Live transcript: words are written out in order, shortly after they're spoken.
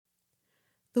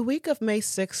The week of May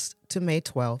 6th to May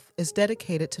 12th is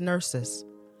dedicated to nurses.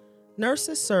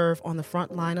 Nurses serve on the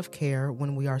front line of care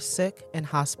when we are sick and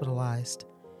hospitalized.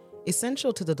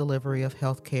 Essential to the delivery of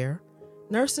health care,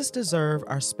 nurses deserve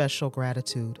our special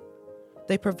gratitude.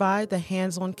 They provide the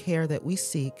hands-on care that we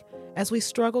seek as we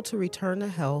struggle to return to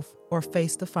health or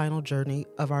face the final journey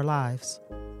of our lives.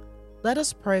 Let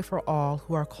us pray for all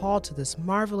who are called to this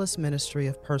marvelous ministry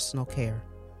of personal care.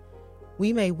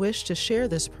 We may wish to share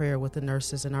this prayer with the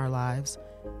nurses in our lives,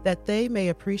 that they may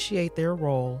appreciate their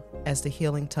role as the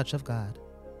healing touch of God.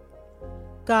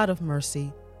 God of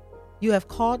mercy, you have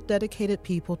called dedicated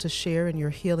people to share in your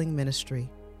healing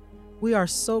ministry. We are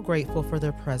so grateful for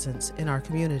their presence in our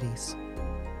communities.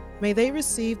 May they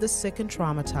receive the sick and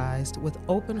traumatized with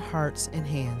open hearts and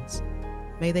hands.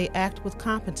 May they act with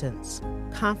competence,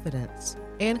 confidence,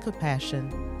 and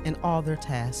compassion in all their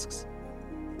tasks.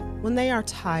 When they are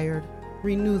tired,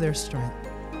 renew their strength.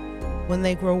 When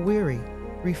they grow weary,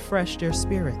 refresh their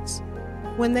spirits.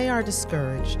 When they are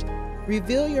discouraged,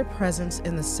 reveal your presence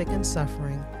in the sick and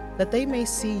suffering, that they may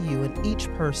see you in each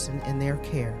person in their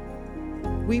care.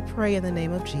 We pray in the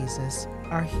name of Jesus,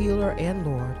 our healer and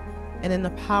Lord, and in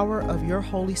the power of your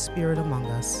Holy Spirit among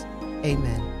us.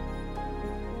 Amen.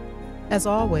 As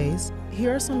always,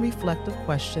 here are some reflective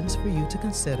questions for you to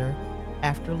consider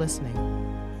after listening.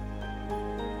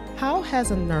 How has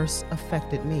a nurse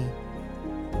affected me?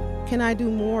 Can I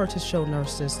do more to show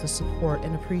nurses the support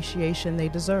and appreciation they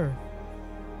deserve?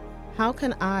 How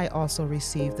can I also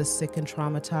receive the sick and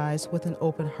traumatized with an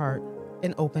open heart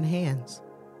and open hands?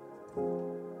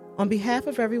 On behalf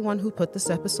of everyone who put this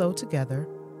episode together,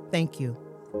 thank you.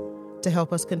 To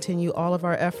help us continue all of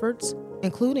our efforts,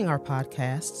 including our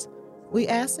podcasts, we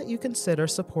ask that you consider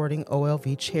supporting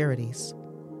OLV charities.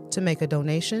 To make a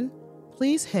donation,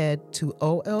 please head to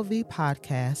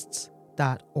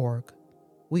olvpodcasts.org.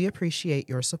 We appreciate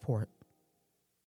your support.